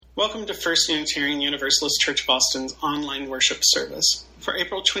Welcome to First Unitarian Universalist Church Boston's online worship service for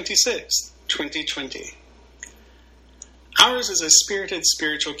April 26, 2020. Ours is a spirited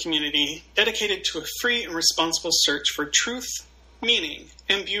spiritual community dedicated to a free and responsible search for truth, meaning,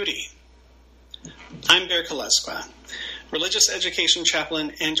 and beauty. I'm Bear Kalesqua, Religious Education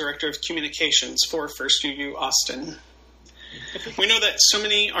Chaplain and Director of Communications for First UU Austin. We know that so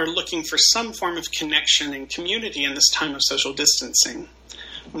many are looking for some form of connection and community in this time of social distancing.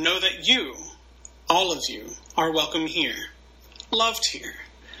 Know that you, all of you, are welcome here, loved here,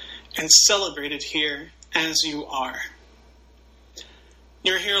 and celebrated here as you are.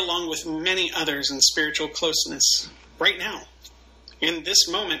 You're here along with many others in spiritual closeness right now, in this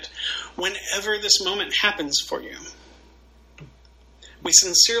moment, whenever this moment happens for you. We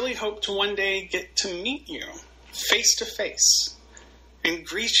sincerely hope to one day get to meet you face to face and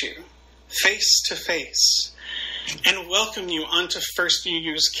greet you face to face and welcome you onto First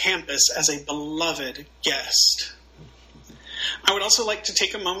UU's campus as a beloved guest. I would also like to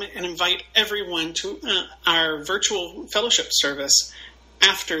take a moment and invite everyone to our virtual fellowship service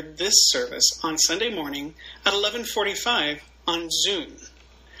after this service on Sunday morning at 11:45 on Zoom.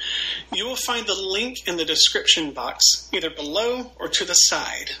 You will find the link in the description box, either below or to the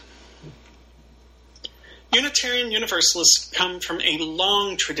side. Unitarian Universalists come from a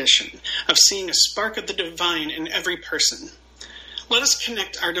long tradition of seeing a spark of the divine in every person. Let us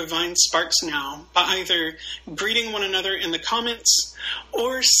connect our divine sparks now by either greeting one another in the comments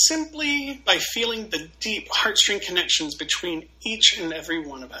or simply by feeling the deep heartstring connections between each and every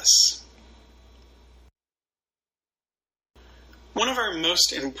one of us. One of our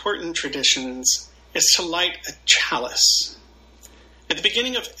most important traditions is to light a chalice. At the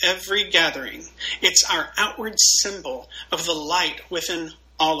beginning of every gathering, it's our outward symbol of the light within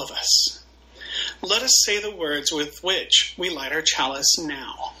all of us. Let us say the words with which we light our chalice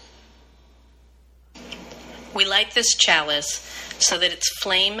now. We light this chalice so that its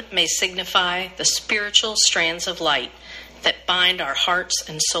flame may signify the spiritual strands of light that bind our hearts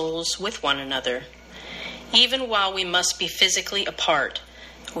and souls with one another. Even while we must be physically apart,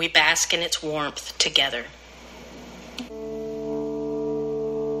 we bask in its warmth together.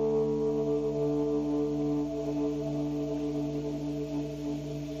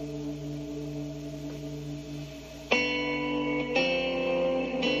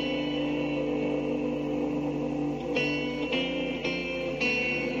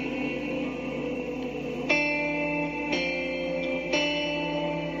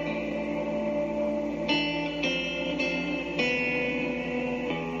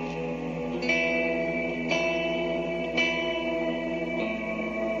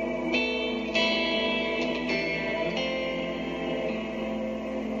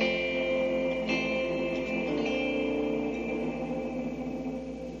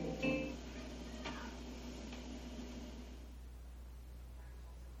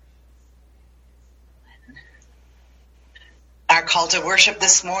 Our call to worship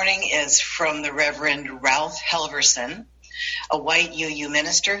this morning is from the Reverend Ralph Helverson, a white UU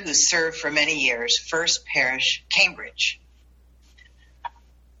minister who served for many years, First Parish, Cambridge.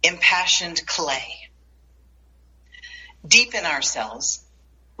 Impassioned clay. Deep in ourselves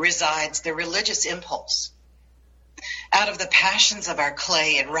resides the religious impulse. Out of the passions of our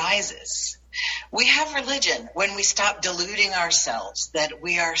clay, it rises. We have religion when we stop deluding ourselves that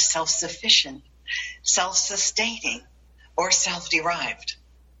we are self-sufficient, self-sustaining, or self-derived.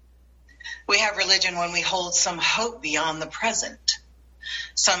 We have religion when we hold some hope beyond the present,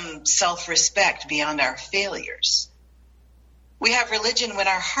 some self-respect beyond our failures. We have religion when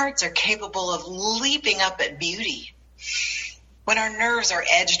our hearts are capable of leaping up at beauty, when our nerves are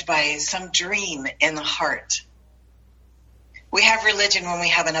edged by some dream in the heart. We have religion when we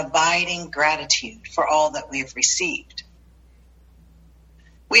have an abiding gratitude for all that we have received.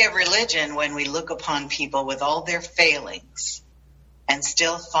 We have religion when we look upon people with all their failings and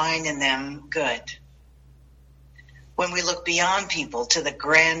still find in them good. When we look beyond people to the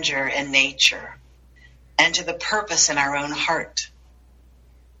grandeur in nature and to the purpose in our own heart.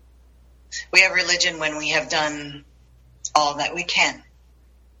 We have religion when we have done all that we can.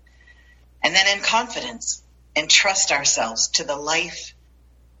 And then in confidence, entrust ourselves to the life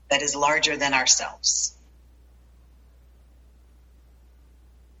that is larger than ourselves.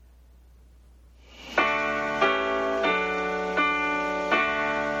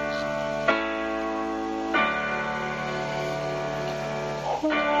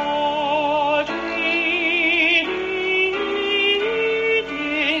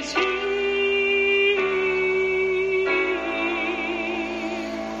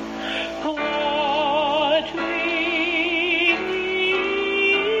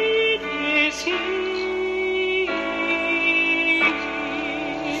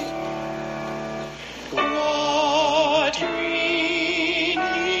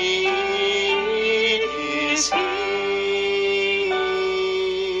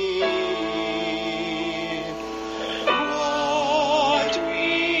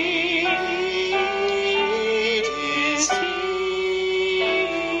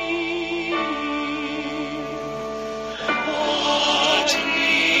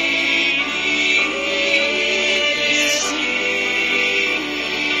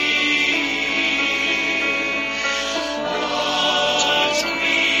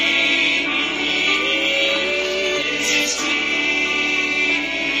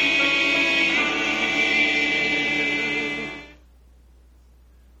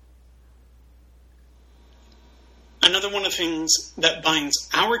 things that binds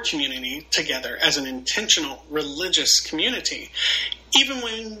our community together as an intentional religious community, even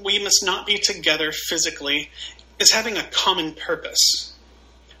when we must not be together physically, is having a common purpose.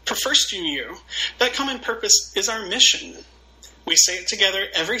 For First UU, that common purpose is our mission. We say it together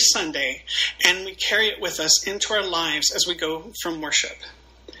every Sunday, and we carry it with us into our lives as we go from worship.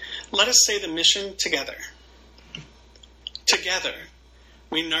 Let us say the mission together. Together,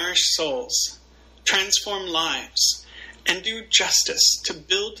 we nourish souls, transform lives, and do justice to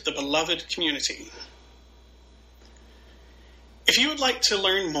build the beloved community. If you would like to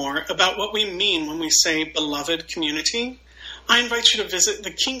learn more about what we mean when we say beloved community, I invite you to visit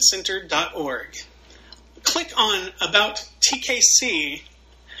thekingcenter.org. Click on About TKC,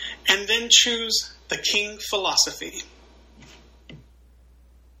 and then choose the King Philosophy.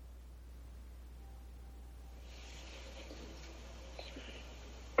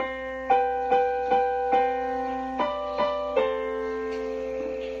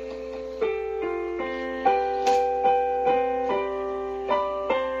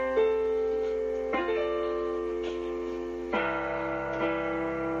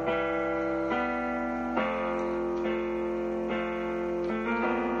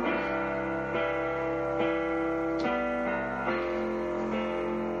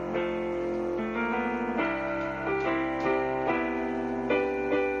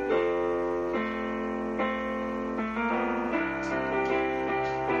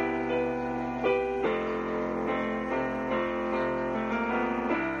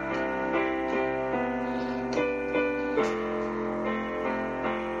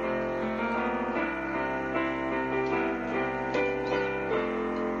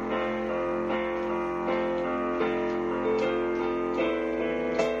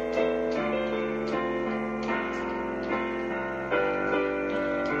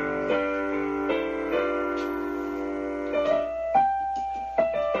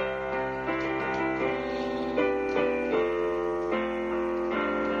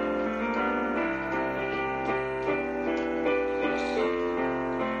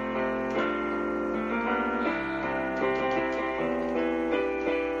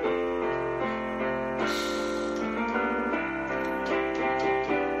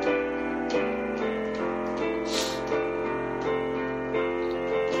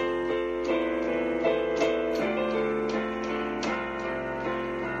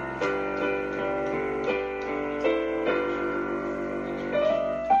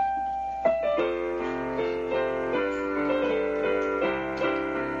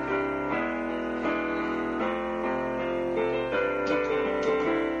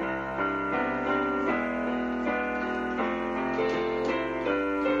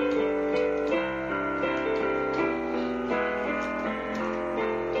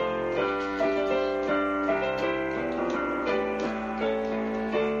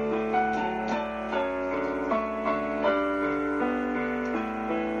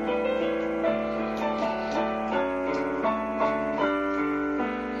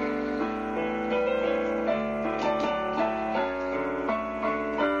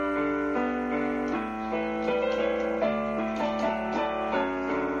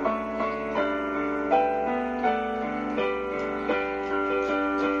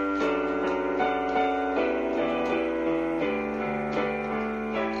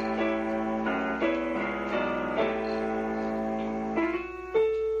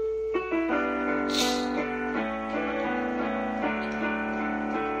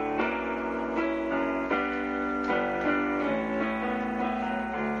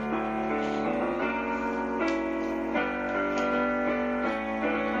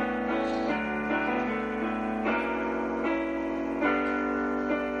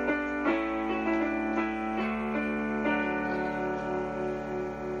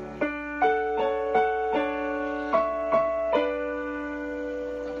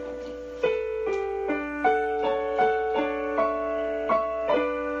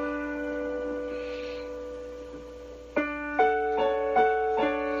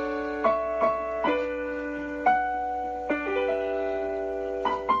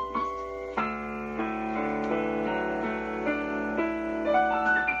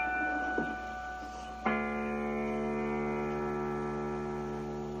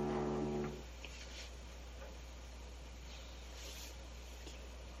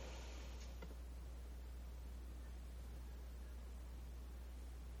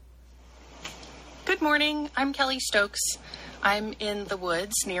 Good morning, I'm Kelly Stokes. I'm in the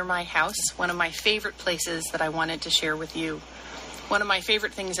woods near my house, one of my favorite places that I wanted to share with you. One of my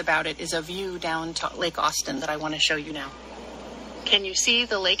favorite things about it is a view down to Lake Austin that I want to show you now. Can you see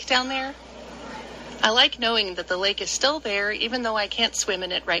the lake down there? I like knowing that the lake is still there, even though I can't swim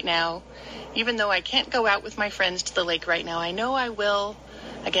in it right now. Even though I can't go out with my friends to the lake right now, I know I will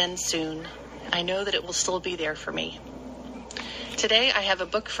again soon. I know that it will still be there for me. Today I have a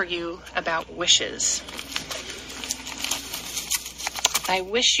book for you about wishes. I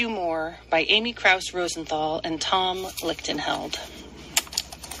Wish You More by Amy Krauss Rosenthal and Tom Lichtenheld.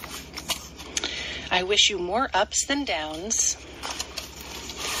 I wish you more ups than downs.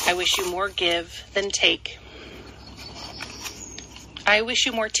 I wish you more give than take. I wish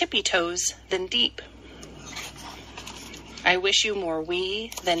you more tippy toes than deep. I wish you more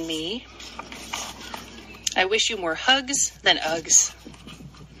we than me. I wish you more hugs than Uggs.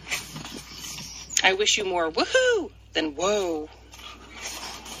 I wish you more woohoo than whoa.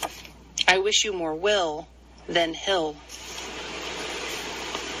 I wish you more will than hill.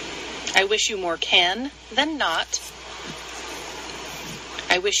 I wish you more can than not.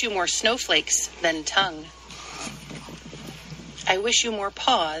 I wish you more snowflakes than tongue. I wish you more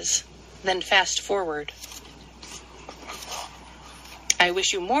pause than fast forward. I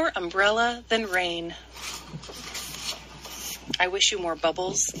wish you more umbrella than rain. I wish you more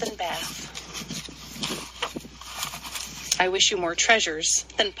bubbles than bath. I wish you more treasures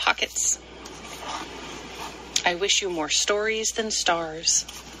than pockets. I wish you more stories than stars.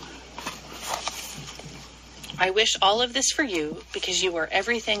 I wish all of this for you because you are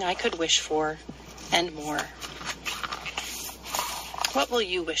everything I could wish for and more. What will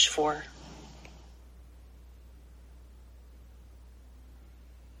you wish for?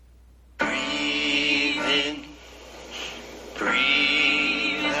 Breathe in,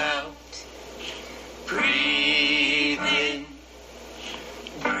 breathe out, breathe in,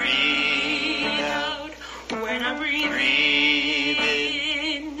 breathe out. When I breathe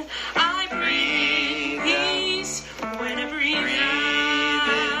in, I breathe peace. When I breathe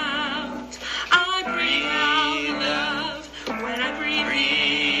out, I breathe out love. When I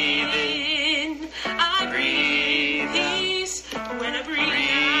breathe in, I breathe peace. When I breathe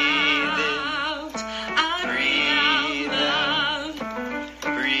out, I breathe out love.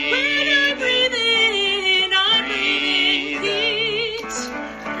 When I breathe in, I breathe peace.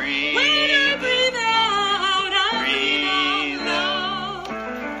 When I breathe out, I breathe out love.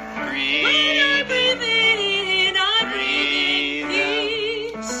 When I breathe in, I breathe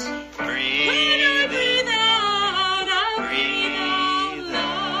peace. When I breathe out, I breathe out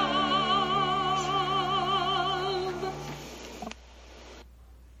love.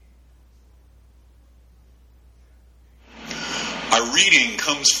 Our reading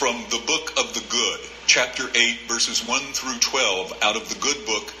comes from the Book of the Good, chapter 8, verses 1 through 12, out of the Good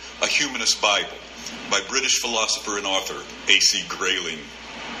Book, A Humanist Bible, by British philosopher and author A.C. Grayling.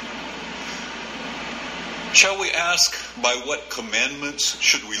 Shall we ask, by what commandments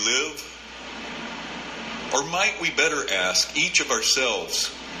should we live? Or might we better ask each of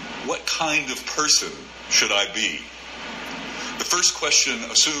ourselves, what kind of person should I be? The first question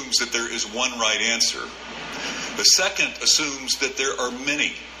assumes that there is one right answer. The second assumes that there are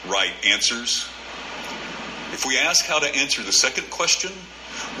many right answers. If we ask how to answer the second question,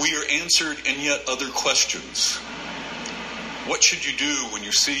 we are answered in yet other questions. What should you do when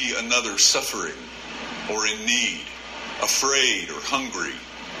you see another suffering or in need, afraid or hungry?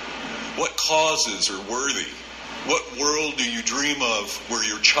 What causes are worthy? What world do you dream of where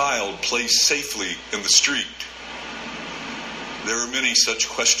your child plays safely in the street? There are many such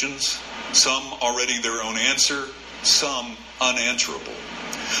questions, some already their own answer, some unanswerable.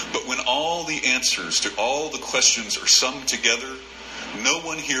 But when all the answers to all the questions are summed together, no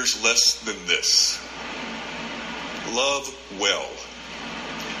one hears less than this. Love well.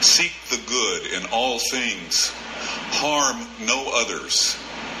 Seek the good in all things. Harm no others.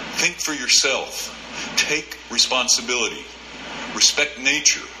 Think for yourself. Take responsibility. Respect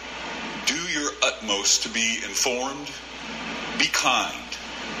nature. Do your utmost to be informed. Be kind.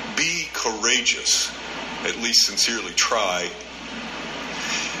 Be courageous. At least sincerely try.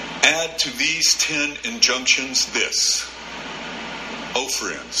 Add to these 10 injunctions this. O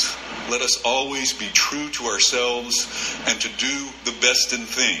friends, let us always be true to ourselves and to do the best in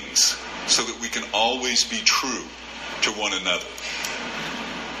things, so that we can always be true to one another.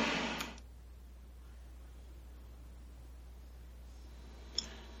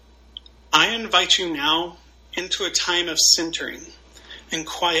 I invite you now into a time of centering and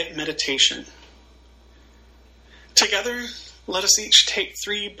quiet meditation. Together, let us each take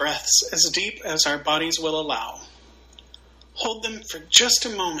 3 breaths as deep as our bodies will allow. Hold them for just a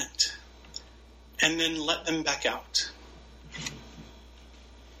moment, and then let them back out.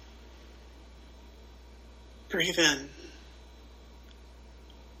 Breathe in,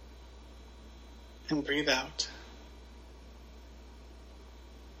 and breathe out.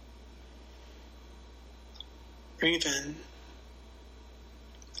 Breathe in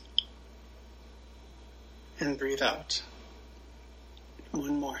and breathe out.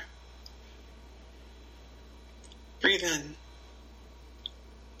 One more. Breathe in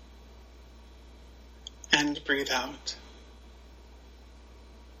and breathe out.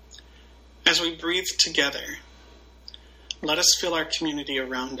 As we breathe together, let us feel our community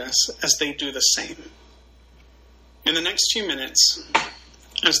around us as they do the same. In the next few minutes,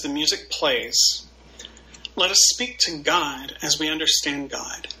 as the music plays, let us speak to God as we understand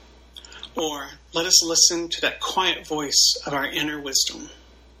God, or let us listen to that quiet voice of our inner wisdom.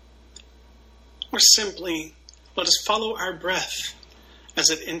 Or simply, let us follow our breath as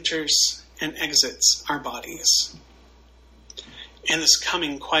it enters and exits our bodies. In this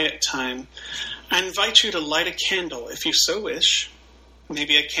coming quiet time, I invite you to light a candle if you so wish,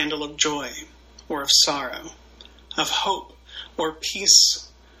 maybe a candle of joy or of sorrow, of hope or peace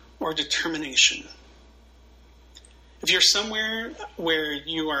or determination. If you're somewhere where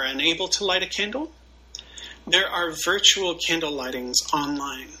you are unable to light a candle, there are virtual candle lightings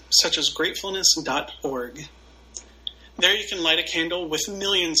online, such as gratefulness.org. There you can light a candle with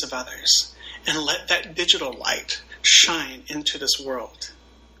millions of others and let that digital light shine into this world.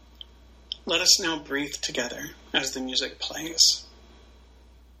 Let us now breathe together as the music plays.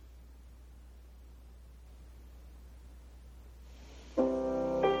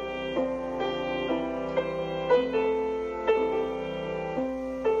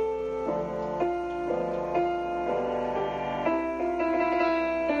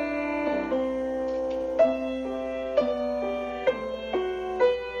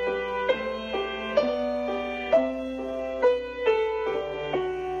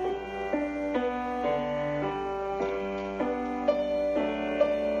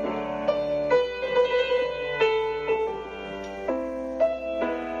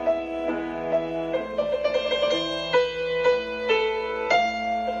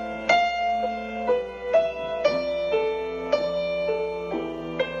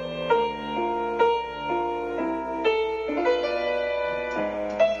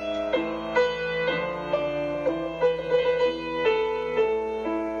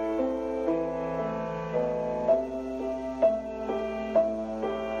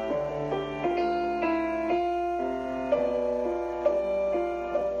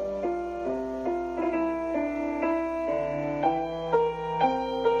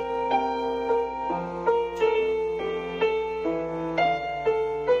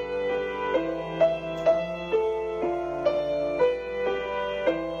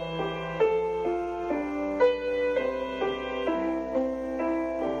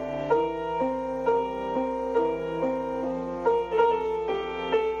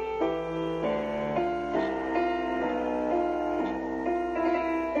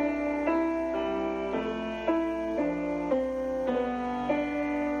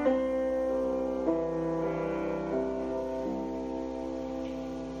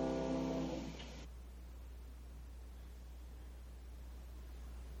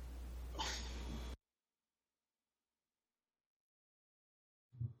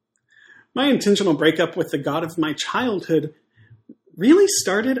 My intentional breakup with the God of my childhood really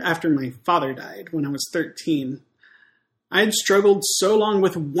started after my father died when I was 13. I had struggled so long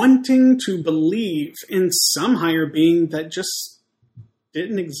with wanting to believe in some higher being that just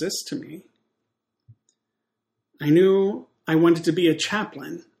didn't exist to me. I knew I wanted to be a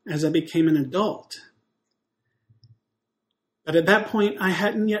chaplain as I became an adult. But at that point, I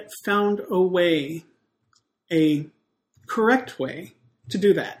hadn't yet found a correct way to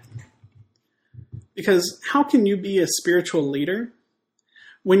do that. Because how can you be a spiritual leader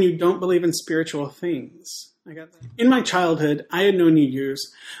when you don't believe in spiritual things? I got that. In my childhood, I had known UUs,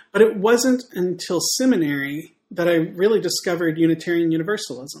 but it wasn't until seminary that I really discovered Unitarian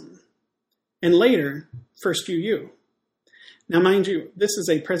Universalism. And later, First UU. Now, mind you, this is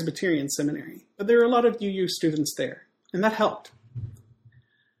a Presbyterian seminary, but there are a lot of UU students there, and that helped.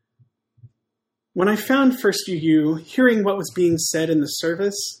 When I found First UU, hearing what was being said in the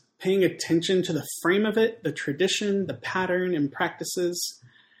service, paying attention to the frame of it, the tradition, the pattern, and practices,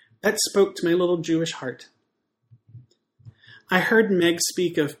 that spoke to my little Jewish heart. I heard Meg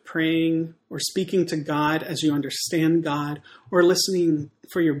speak of praying or speaking to God as you understand God, or listening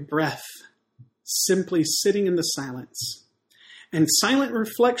for your breath, simply sitting in the silence. And silent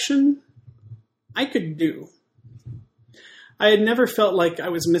reflection, I could do. I had never felt like I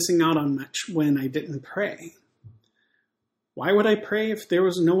was missing out on much when I didn't pray. Why would I pray if there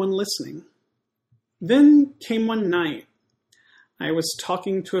was no one listening? Then came one night. I was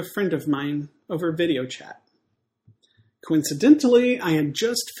talking to a friend of mine over video chat. Coincidentally, I had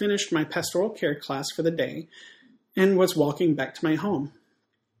just finished my pastoral care class for the day and was walking back to my home.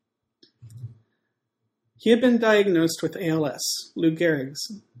 He had been diagnosed with ALS, Lou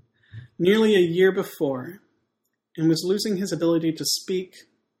Gehrig's, nearly a year before, and was losing his ability to speak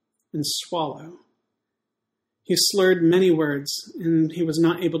and swallow. He slurred many words, and he was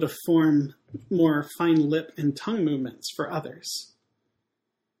not able to form more fine lip and tongue movements for others.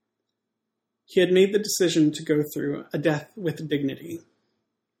 He had made the decision to go through a death with dignity.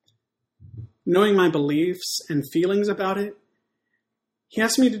 Knowing my beliefs and feelings about it, he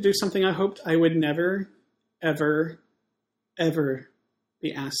asked me to do something I hoped I would never, ever, ever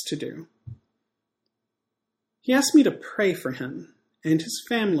be asked to do. He asked me to pray for him and his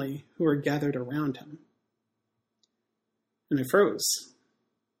family who were gathered around him. And I froze.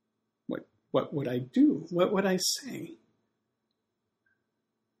 What would I do? What would I say?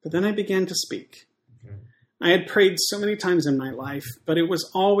 But then I began to speak. I had prayed so many times in my life, but it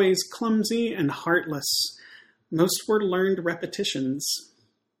was always clumsy and heartless. Most were learned repetitions.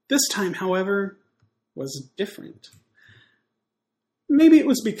 This time, however, was different. Maybe it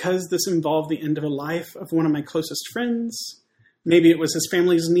was because this involved the end of a life of one of my closest friends. Maybe it was his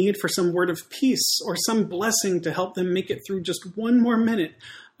family's need for some word of peace or some blessing to help them make it through just one more minute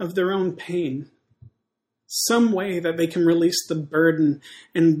of their own pain. Some way that they can release the burden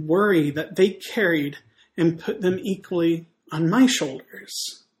and worry that they carried and put them equally on my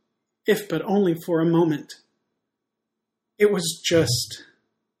shoulders, if but only for a moment. It was just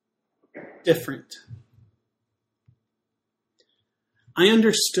different. I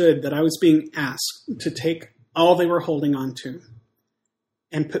understood that I was being asked to take all they were holding on to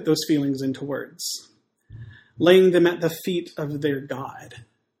and put those feelings into words, laying them at the feet of their God.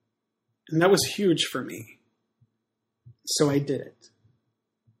 And that was huge for me. So I did it.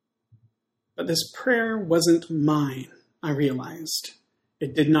 But this prayer wasn't mine, I realized.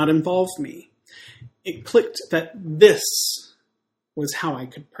 It did not involve me. It clicked that this was how I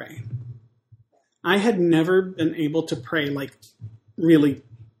could pray. I had never been able to pray, like really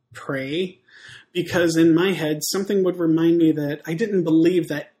pray, because in my head, something would remind me that I didn't believe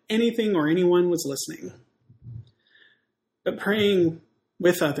that anything or anyone was listening. But praying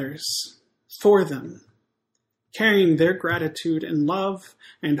with others, for them, carrying their gratitude and love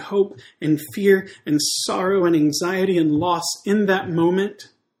and hope and fear and sorrow and anxiety and loss in that moment,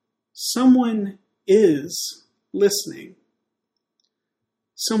 someone is listening.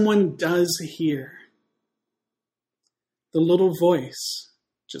 Someone does hear. The little voice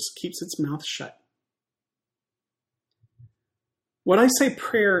just keeps its mouth shut. What I say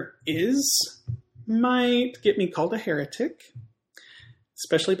prayer is might get me called a heretic,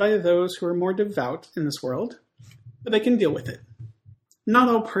 especially by those who are more devout in this world, but they can deal with it. Not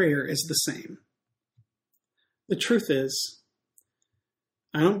all prayer is the same. The truth is,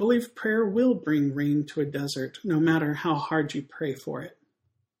 I don't believe prayer will bring rain to a desert, no matter how hard you pray for it.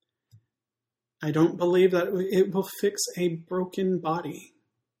 I don't believe that it will fix a broken body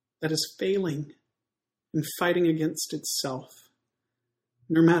that is failing and fighting against itself,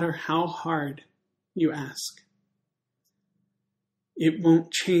 no matter how hard you ask. It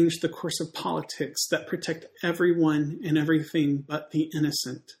won't change the course of politics that protect everyone and everything but the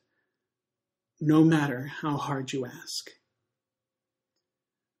innocent, no matter how hard you ask.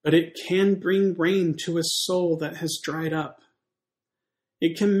 But it can bring rain to a soul that has dried up.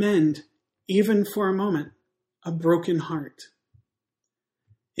 It can mend, even for a moment, a broken heart.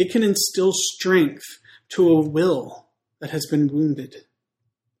 It can instill strength to a will that has been wounded.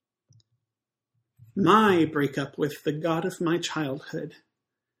 My breakup with the God of my childhood,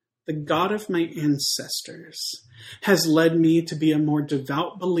 the God of my ancestors, has led me to be a more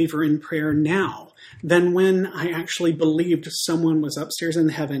devout believer in prayer now than when I actually believed someone was upstairs in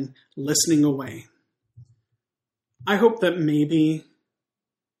heaven listening away. I hope that maybe,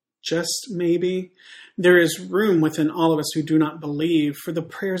 just maybe, there is room within all of us who do not believe for the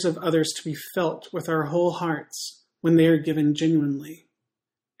prayers of others to be felt with our whole hearts when they are given genuinely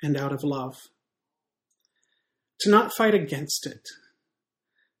and out of love. To not fight against it,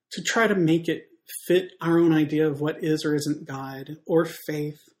 to try to make it fit our own idea of what is or isn't God or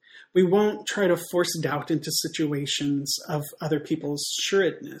faith. We won't try to force doubt into situations of other people's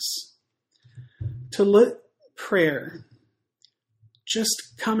sureness. To let prayer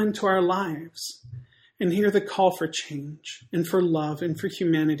just come into our lives and hear the call for change and for love and for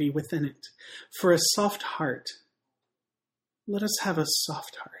humanity within it, for a soft heart. Let us have a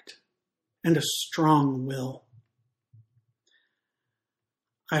soft heart and a strong will.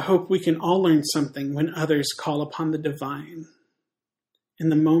 I hope we can all learn something when others call upon the divine in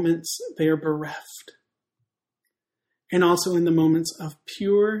the moments they are bereft, and also in the moments of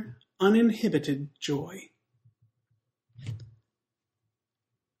pure, uninhibited joy.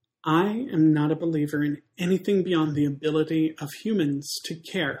 I am not a believer in anything beyond the ability of humans to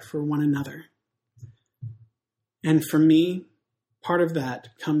care for one another. And for me, part of that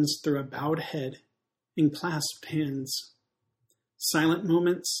comes through a bowed head and clasped hands, silent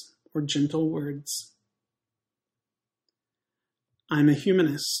moments, or gentle words. I'm a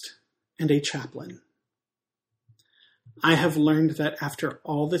humanist and a chaplain. I have learned that after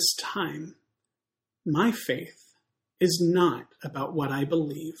all this time, my faith is not about what I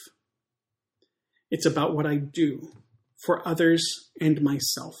believe. It's about what I do for others and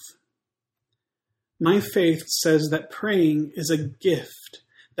myself. My faith says that praying is a gift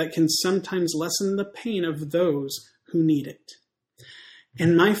that can sometimes lessen the pain of those who need it.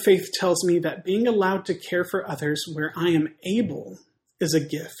 And my faith tells me that being allowed to care for others where I am able is a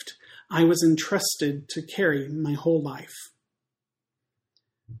gift I was entrusted to carry my whole life.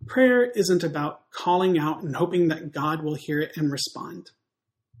 Prayer isn't about calling out and hoping that God will hear it and respond.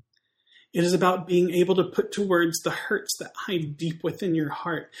 It is about being able to put to words the hurts that hide deep within your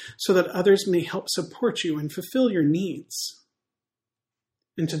heart so that others may help support you and fulfill your needs.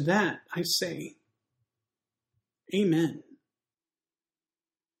 And to that I say, Amen.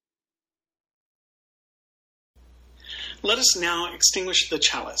 Let us now extinguish the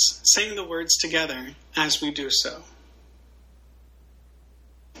chalice, saying the words together as we do so.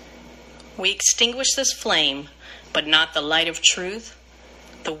 We extinguish this flame, but not the light of truth,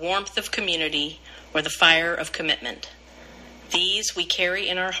 the warmth of community, or the fire of commitment. These we carry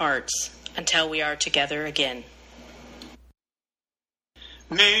in our hearts until we are together again.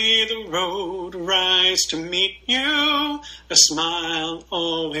 May the road rise to meet you, a smile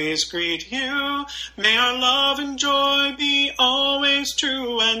always greet you. May our love and joy be always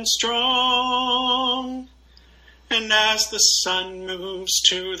true and strong. And as the sun moves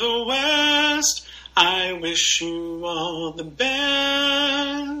to the west, I wish you all the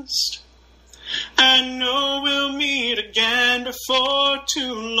best. I know we'll meet again before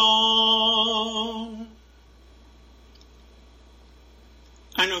too long.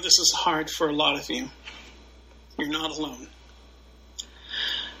 I know this is hard for a lot of you. You're not alone.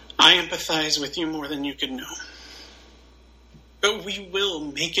 I empathize with you more than you could know. But we will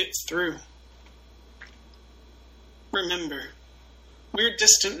make it through. Remember, we're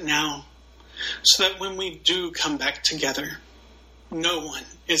distant now, so that when we do come back together, no one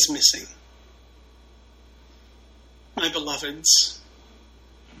is missing. My beloveds,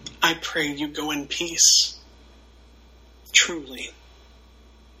 I pray you go in peace. Truly.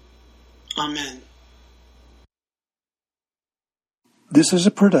 Amen. This is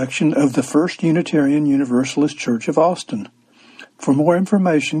a production of the First Unitarian Universalist Church of Austin. For more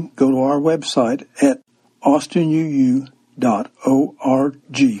information, go to our website at austinuu.org.